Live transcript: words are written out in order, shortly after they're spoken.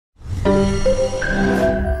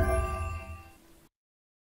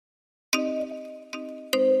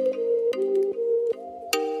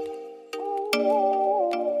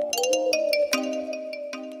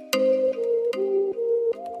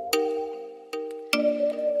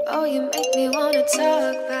Oh, you make me wanna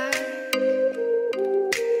talk back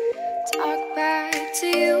to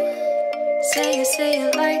you. Say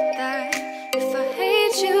it like that. If I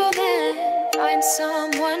hate you, then find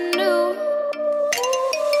someone new.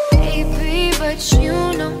 Baby, but you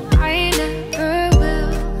know I never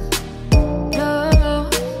will. No,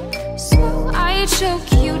 so I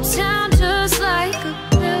choke you down just like a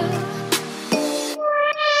pill.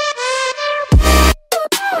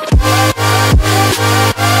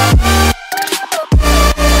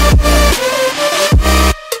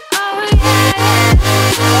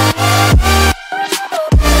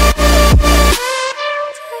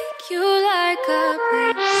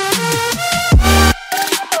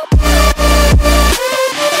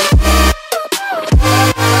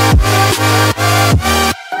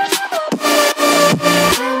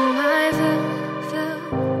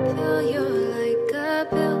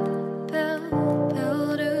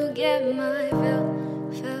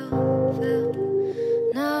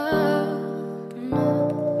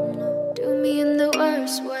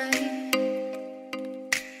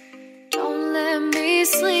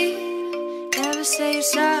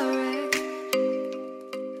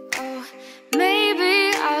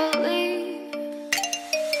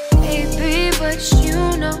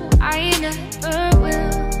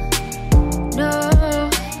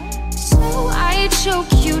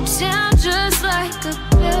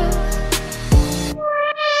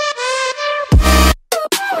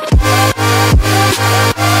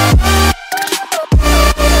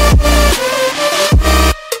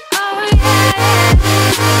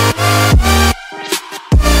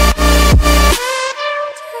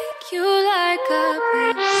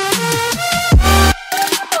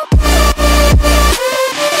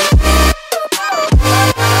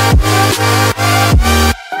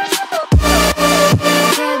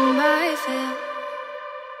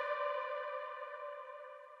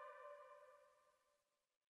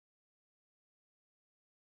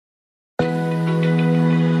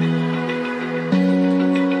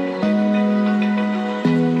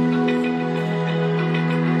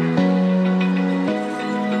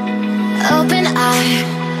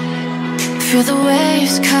 Feel the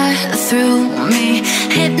waves cut through me,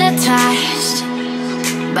 hypnotized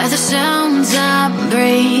by the sounds I'm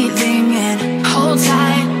breathing in. Hold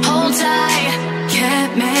tight,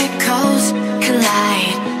 chemicals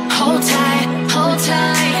collide. Hold tight, hold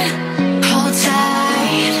tight, hold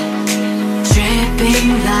tight. Dripping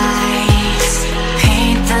lights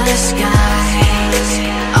paint the skies,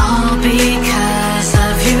 all because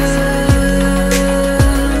of you.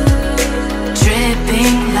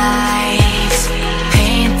 Dripping lights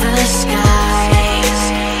paint the skies,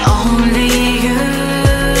 only you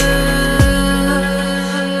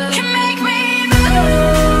can make me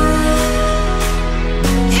move.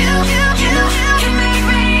 You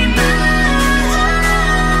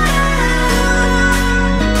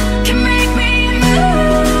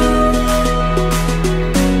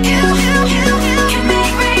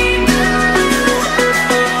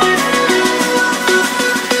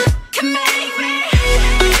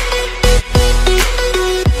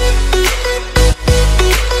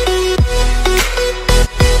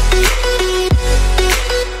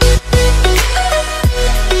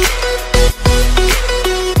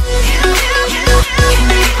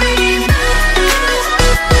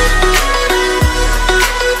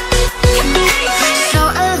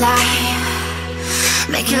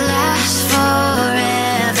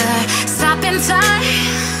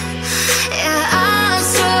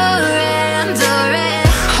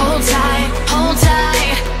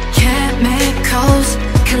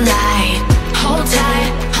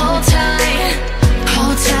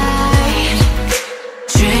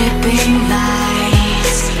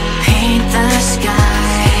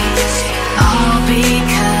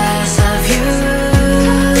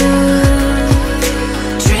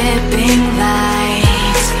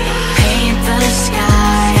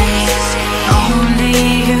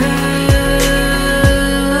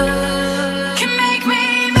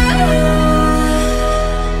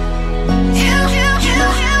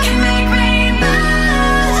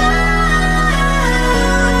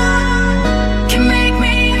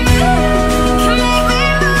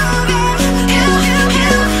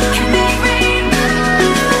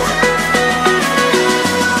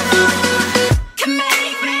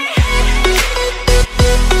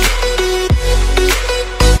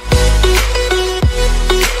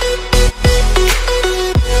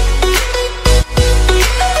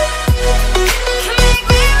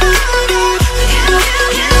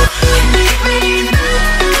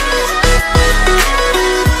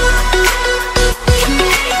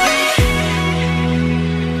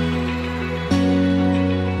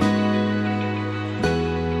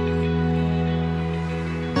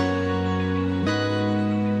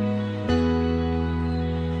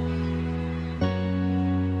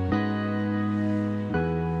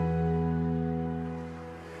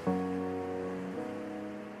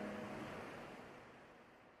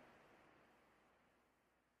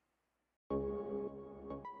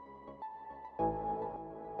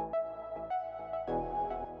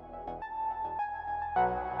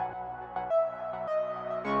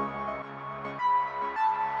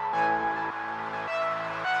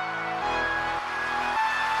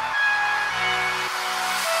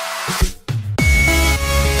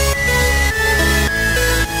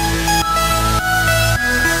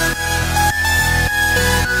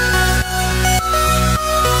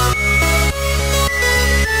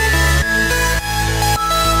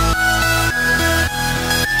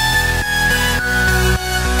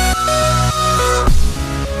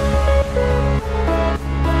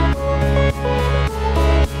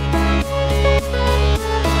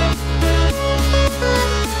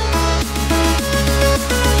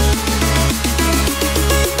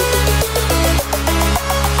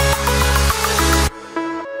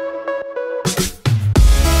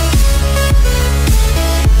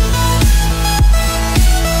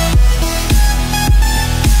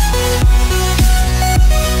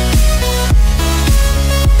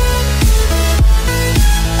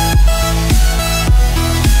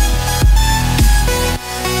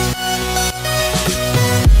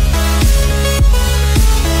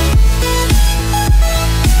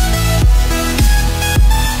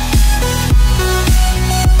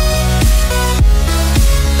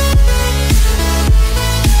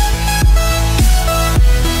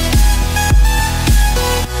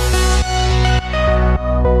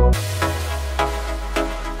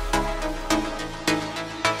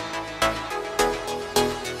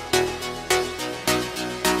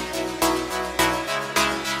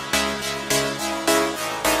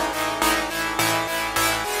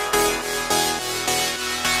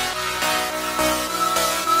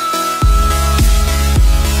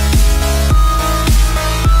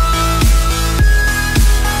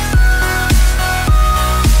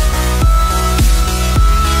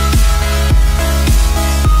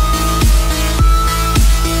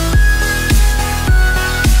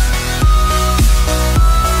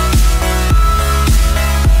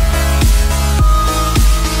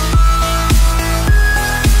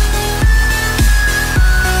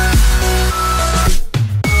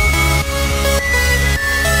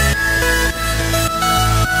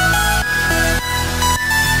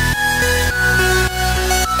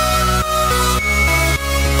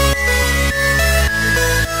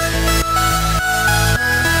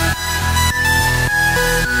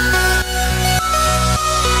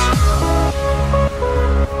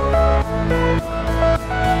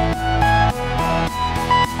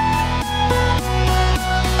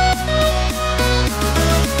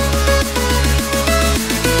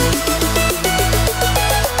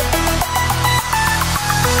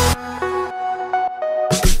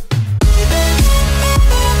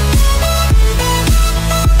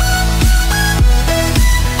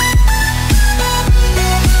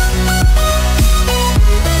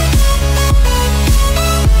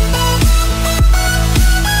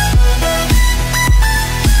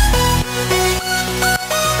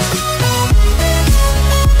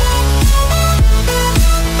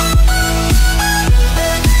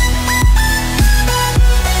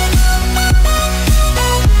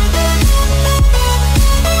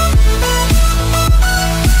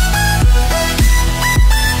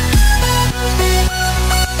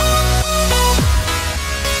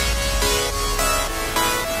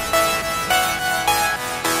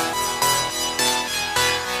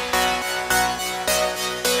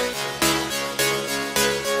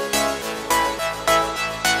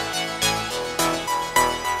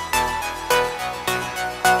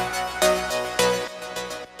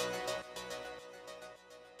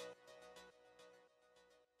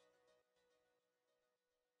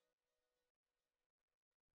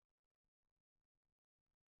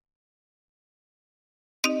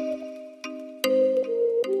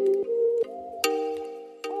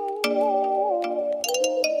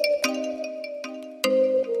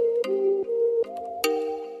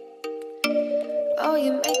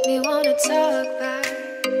you make me wanna talk back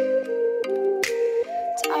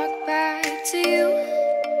to you.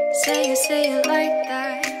 Say it like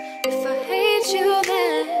that. If I hate you,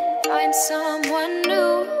 then find someone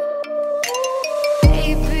new.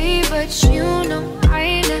 Baby, but you know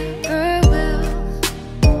I never will.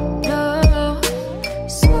 No,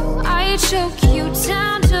 so I choke you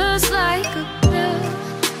down just like a pill.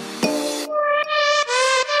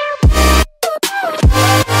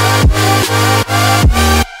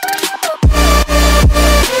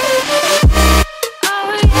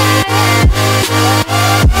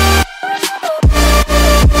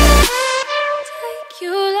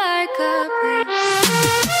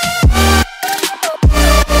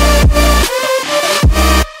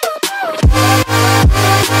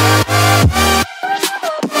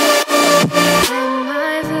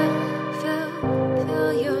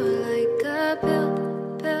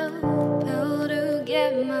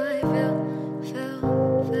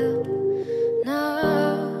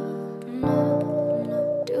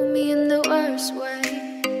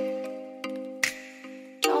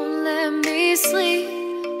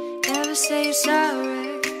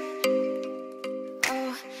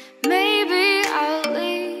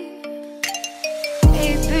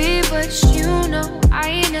 But you know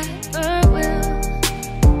I never will.